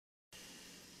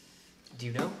Do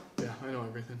you know? Yeah, I know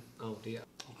everything. Oh, do you?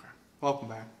 Okay. Welcome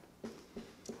back.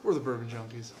 We're the Bourbon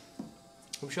Junkies.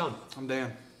 I'm Sean. I'm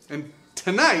Dan. And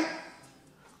tonight,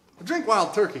 I drink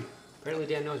wild turkey. Apparently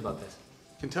Dan knows about this.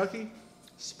 Kentucky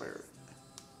Spirit.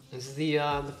 This is the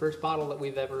first bottle that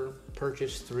we've ever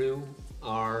purchased through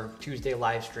our Tuesday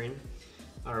live stream.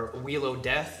 Our Wheel of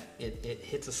Death. It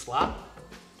hits a slot.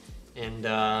 And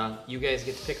you guys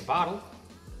get to pick a bottle.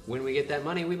 When we get that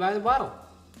money, we buy the bottle.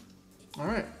 All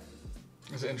right.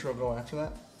 Does the intro go after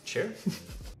that? Sure.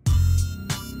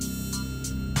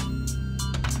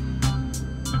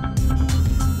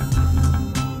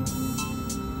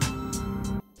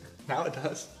 Now it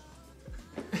does.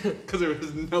 Because there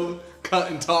was no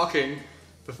cut and talking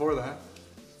before that.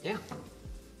 Yeah.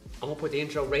 I'm going to put the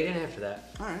intro right in after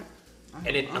that. All right.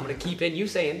 And then I'm going to keep in you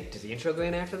saying, does the intro go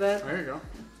in after that? There you go.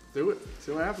 Do it.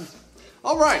 See what happens.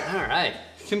 All right. All right.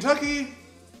 Kentucky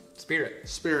Spirit.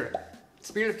 Spirit.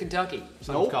 Spirit of Kentucky.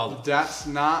 Nope, Called. that's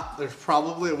not. There's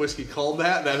probably a whiskey called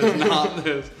that. That is not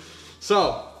this.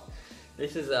 So,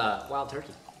 This is Wild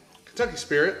Turkey. Kentucky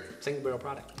Spirit. Single barrel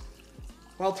product.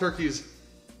 Wild Turkey's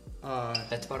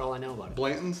That's about all I know about it.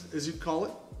 Blanton's, as you'd call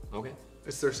it. Okay.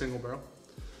 It's their single barrel.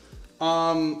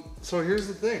 So here's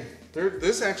the thing.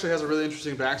 This actually has a really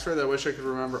interesting backstory that I wish I could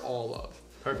remember all of.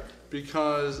 Perfect.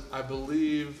 Because I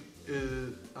believe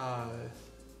is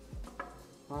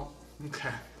well,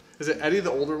 okay. Is it Eddie, the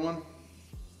older one?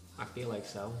 I feel like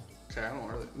so. Okay, I don't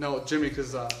really. No, Jimmy,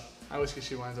 because I Whiskey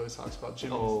She Wines always talks about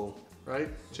Jimmy's. Oh. Right?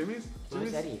 Jimmy's? No,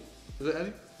 it's Eddie. Is it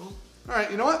Eddie? Oh. All right,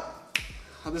 you know what?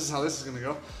 This is how this is going to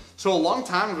go. So a long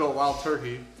time ago, Wild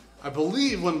Turkey, I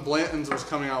believe when Blanton's was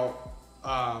coming out,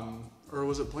 or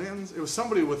was it Blanton's? It was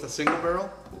somebody with a single barrel.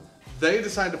 They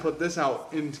decided to put this out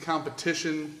in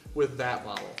competition with that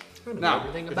bottle. Now,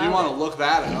 if you want to look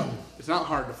that up, it's not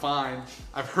hard to find.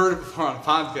 I've heard it before on a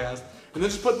podcast. And then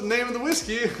just put the name of the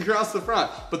whiskey across the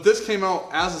front. But this came out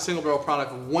as a single barrel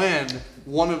product when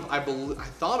one of, I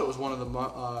thought it was one of the,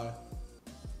 what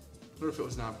if it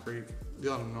was Knob Creek? I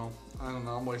don't know.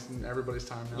 I'm wasting everybody's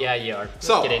time now. Yeah, you are. Let's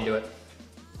So, get into it.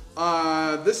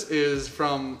 This is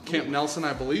from Camp Nelson,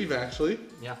 I believe, actually.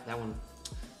 Yeah, that one.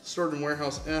 Stored in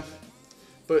Warehouse F.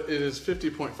 But it is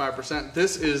 50.5%.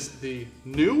 This is the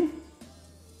new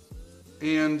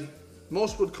and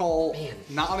most would call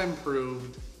not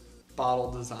improved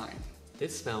bottle design.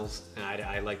 This smells, and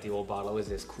I like the old bottle. Is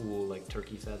this cool like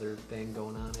turkey feather thing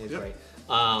going on? It's Yep. great.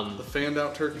 The fanned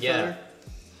out turkey feather.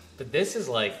 But this is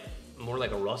like more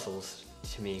like a Russell's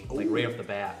to me, like right off the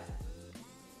bat.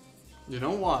 You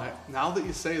know what? Now that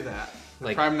you say that,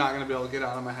 Like- I'm not going to be able to get it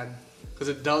out of my head because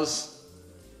it does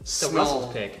It's a smell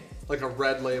Russell's pick. like a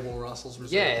red label Russell's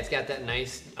Reserve. Yeah, it's got that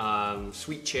nice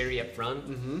sweet cherry up front.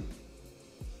 Mm-hmm.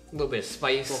 A little bit of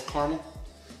spice. A little caramel.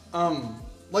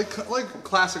 Like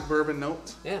classic bourbon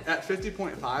notes. Yeah. At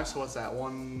 50.5, so what's that?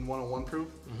 101 proof.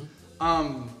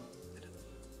 Mm-hmm.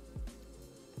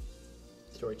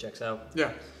 Story checks out.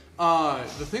 Yeah.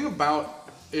 The thing about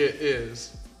it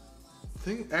is,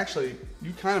 actually,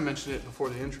 you kind of mentioned it before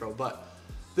the intro, but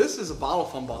this is a bottle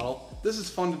fund bottle. This is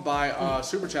funded by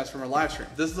Super Chats from our live stream.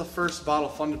 This is the first bottle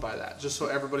funded by that, just so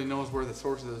everybody knows where the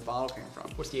source of this bottle came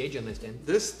from. What's the age on this, Dan?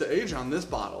 The age on this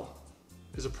bottle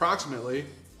is approximately,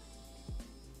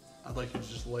 I'd like you to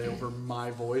just lay over my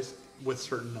voice with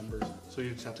certain numbers. So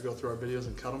you just have to go through our videos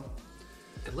and cut them.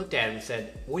 I looked at him and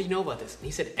said, what do you know about this? And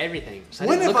he said everything. So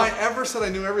When have I ever said I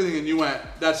knew everything and you went,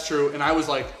 that's true, and I was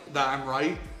like, that I'm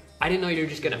right? I didn't know you were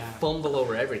just going to fumble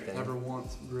over everything. Never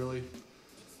once, really.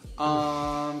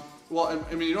 Well,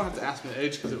 I mean, you don't have to ask me the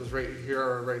age because it was right here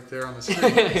or right there on the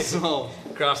screen. So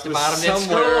across the bottom, it's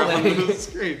somewhere scrolling. on the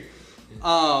screen.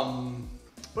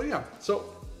 But yeah, so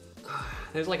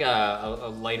there's like a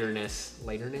lighter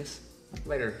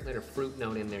fruit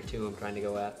note in there too. I'm trying to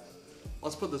go at.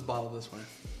 let's put this bottle this way,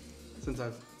 since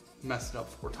I've messed it up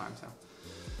 4 times now.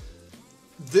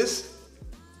 This,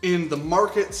 in the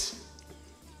market's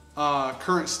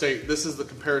current state, this is the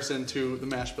comparison to the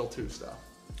Mash Bill 2 stuff.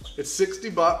 It's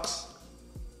 $60-ish.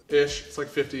 It's like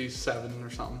 57 or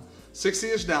something.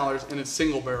 $60-ish, and it's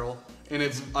single barrel, and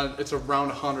it's around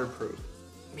 100 proof.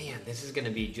 Man, this is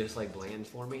gonna be just like Blanton's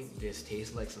for me. This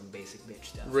tastes like some basic bitch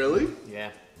stuff. Really?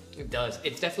 Yeah, it does.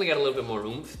 It's definitely got a little bit more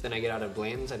oomph than I get out of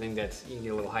Blanton's. I think that's, you can get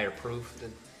a little higher proof, a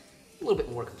little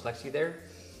bit more complexity there.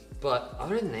 But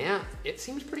other than that, it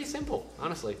seems pretty simple,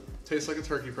 honestly. Tastes like a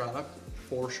turkey product,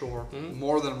 for sure. Mm-hmm.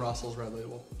 More than Russell's Red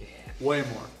Label. Yeah. Way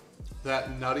more.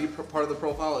 That nutty part of the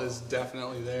profile is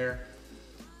definitely there.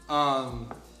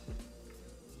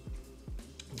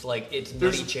 It's like, it's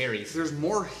nutty cherries. There's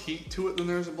more heat to it than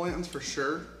there's at Blanton's for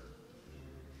sure.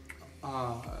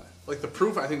 Like the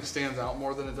proof, I think stands out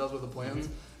more than it does with the Blantons.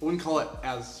 I wouldn't call it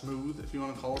as smooth, if you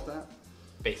want to call it that.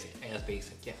 Basic,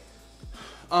 yeah.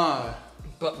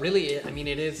 But really, I mean,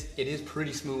 it is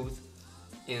pretty smooth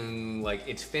in like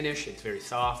its finish. It's very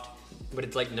soft, but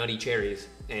it's like nutty cherries,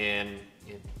 and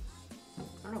I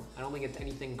don't know. I don't think it's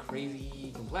anything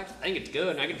crazy complex. I think it's good,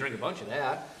 and I could drink a bunch of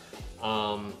that.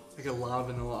 Like a lot of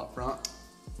vanilla up front.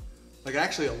 Like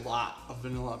actually a lot of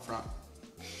vanilla up front.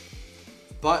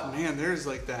 But man, there's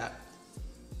like that.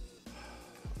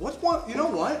 What's one? You know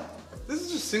what? This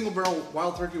is just single barrel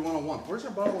Wild Turkey 101. Where's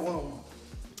our bottle of 101?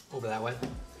 Over that way.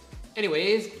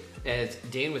 Anyways, as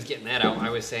Dan was getting that out, I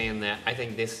was saying that I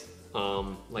think this,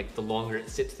 like the longer it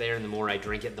sits there and the more I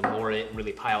drink it, the more it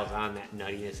really piles on that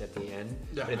nuttiness at the end.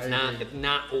 Yeah, but it's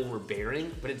not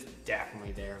overbearing, but it's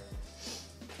definitely there.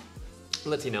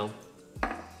 Lets you know.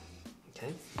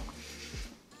 Okay.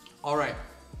 All right.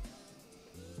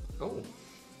 Oh.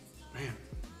 Man.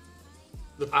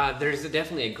 There's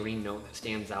definitely a green note that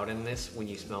stands out in this when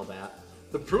you smell that.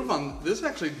 The proof on this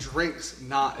actually drinks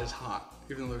not as hot,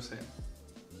 even though they're the same.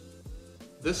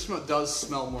 This does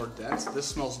smell more dense. This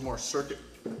smells more circus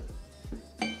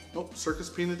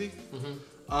peanutty.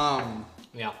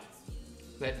 Yeah,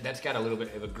 that's got a little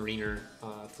bit of a greener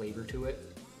flavor to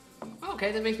it.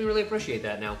 Okay, that makes me really appreciate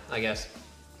that now, I guess.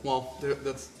 Well,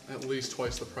 that's at least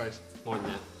twice the price. More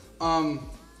than that.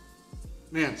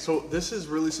 Man, so this is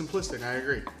really simplistic. I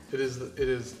agree. It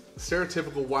is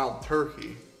stereotypical Wild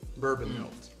Turkey bourbon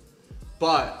notes,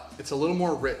 but it's a little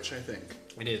more rich, I think.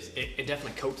 It is. It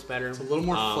definitely coats better. It's a little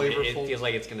more flavorful. It feels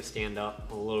like it's going to stand up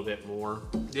a little bit more.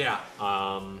 Yeah.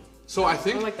 So I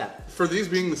think I like that. For these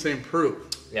being the same proof,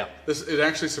 yeah, it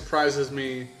actually surprises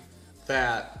me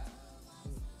that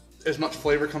as much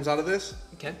flavor comes out of this.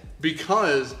 Okay.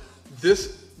 Because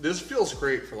this feels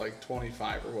great for like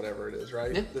 25 or whatever it is,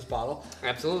 right? Yeah. This bottle.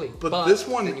 Absolutely. But this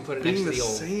one, then you put it being next the to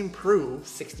the same proof,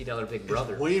 $60 Big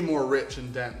Brother. is way more rich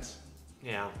and dense.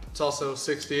 Yeah. It's also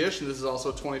 60-ish, and this is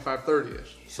also 25,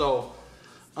 30-ish. So,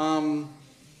 no,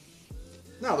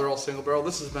 they're all single barrel.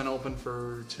 This has been open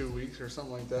for 2 weeks or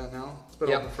something like that now. It's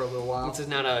been open for a little while. This is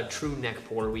not a true neck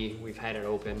pour. We've had it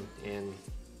open and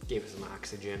gave it some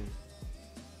oxygen.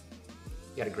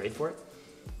 You got a grade for it?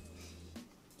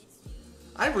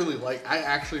 I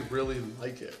actually really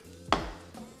like it.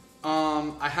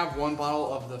 I have one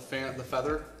bottle of the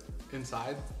feather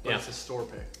inside, but it's a store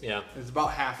pick. Yeah. It's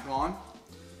about half gone.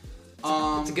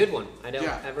 It's a good one. I don't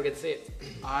ever get to see it.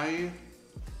 I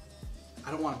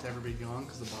don't want it to ever be gone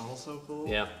because the bottle's so cool.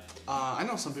 Yeah. I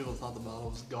know some people thought the bottle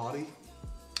was gaudy.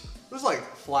 It was like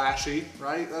flashy,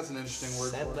 right? That's an interesting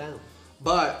word Settle for it. down.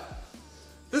 But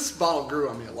this bottle grew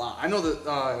on me a lot. I know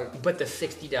that. But the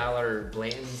 $60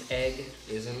 Blanton's egg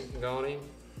isn't gaudy.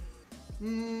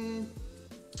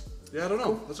 Yeah, I don't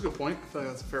know. That's a good point. I feel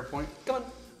like that's a fair point. Come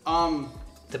on.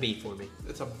 It's a B for me.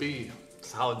 It's a B.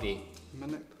 Solid B.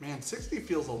 Man, 60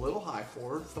 feels a little high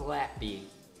for it. Flat B.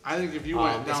 I think if you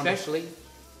went down especially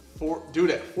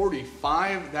dude, at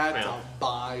 45, that's a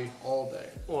buy all day.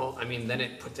 Well, I mean, then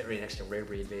it puts it right next to Rare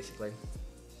Breed, basically.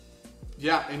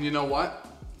 Yeah, and you know what?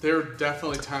 There are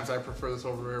definitely times I prefer this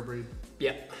over Rare Breed.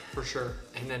 Yeah. For sure.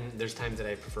 And then there's times that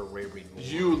I prefer Rare Breed more.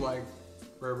 You like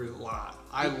Rare Breed a lot.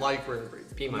 I like Rare Breed.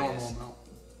 B-. Normal amount.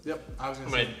 Yep, I was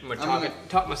I'm gonna gonna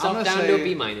talk myself down to a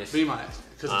B-. B-, because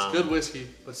it's good whiskey,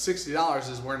 but $60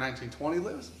 is where 1920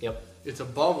 lives. Yep. It's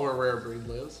above where Rare Breed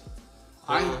lives.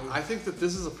 I think that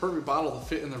this is a perfect bottle to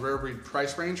fit in the Rare Breed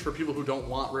price range for people who don't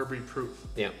want Rare Breed proof.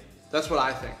 Yeah. That's what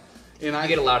I think. And you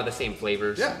get a lot of the same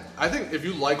flavors. Yeah, I think if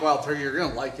you like Wild Turkey, you're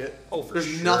gonna like it. Oh, for there's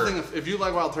sure. Nothing. If you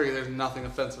like Wild Turkey, there's nothing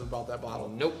offensive about that bottle.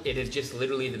 Nope. It is just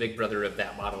literally the big brother of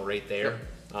that bottle right there.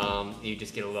 Yep. You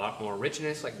just get a lot more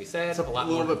richness, like we said. It's a lot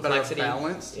little more bit better complexity.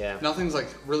 balance. Yeah. Nothing's like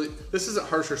really. This isn't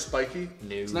harsh or spiky.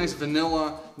 No. It's nice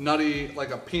vanilla, nutty, like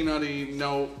a peanutty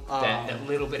note. That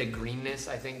little bit of greenness,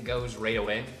 I think, goes right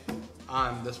away.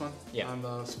 On this one. Yeah. On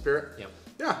the Spirit. Yep.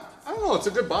 Yeah. I don't know. It's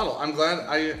a good bottle. I'm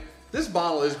glad This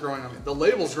bottle is growing on me. The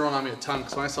label's growing on me a ton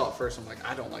because when I saw it first, I'm like,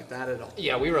 I don't like that at all.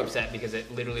 Yeah, we were upset because it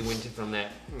literally went from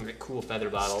that cool feather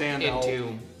bottle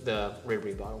into the Rare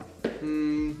Breed bottle.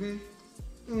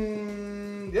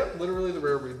 Yep, literally the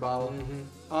Rare Breed bottle.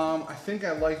 I think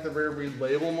I like the Rare Breed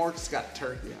label more because it's got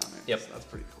turkey on it. Yep. So that's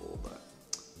pretty cool, but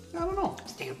I don't know.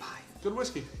 Stand by. Good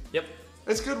whiskey. Yep.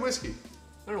 It's good whiskey.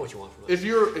 I don't know what you want from us. If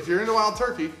you're into Wild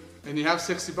Turkey and you have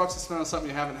 $60 to spend on something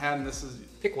you haven't had, and this is,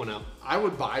 pick one up. I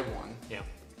would buy one. Yeah.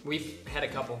 We've had a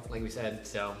couple, like we said,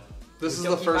 so. This is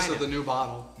the first of the new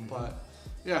bottle, but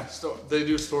yeah, they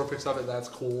do store picks of it. That's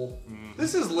cool.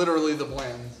 This is literally the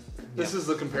Blanton. This is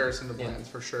the comparison to Blanton's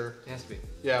for sure. It has to be.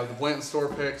 Yeah, the Blanton store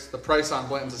picks. The price on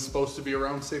Blanton's is supposed to be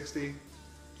around 60.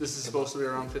 This is supposed to be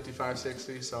around 55,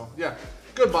 60. So yeah,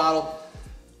 good bottle.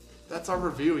 That's our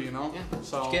review, you know. Yeah.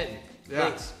 So Just getting. yeah.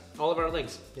 Links. All of our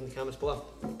links in the comments below.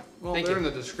 Well, they're in the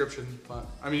description, but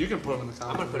I mean, you can put them in the comments.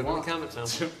 I'm gonna put them in the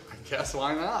comments now. I guess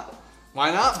why not?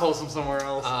 Why not post them somewhere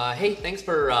else? Hey, thanks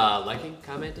for liking,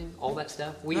 commenting, all that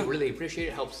stuff. We really appreciate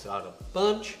it. Helps out a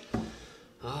bunch.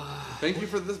 Thank you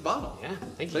for this bottle. Yeah,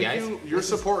 thank you guys. Your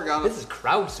support got This is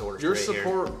crowdsourced. Your right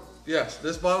support. Here. Yes,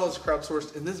 this bottle is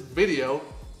crowdsourced, and this video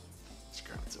is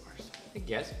crowdsourced. I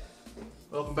guess.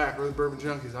 Welcome back. We're the Bourbon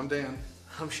Junkies. I'm Dan.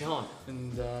 I'm Sean.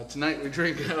 And tonight we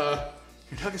drink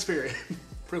Kentucky Spirit.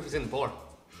 Proof is in the pour.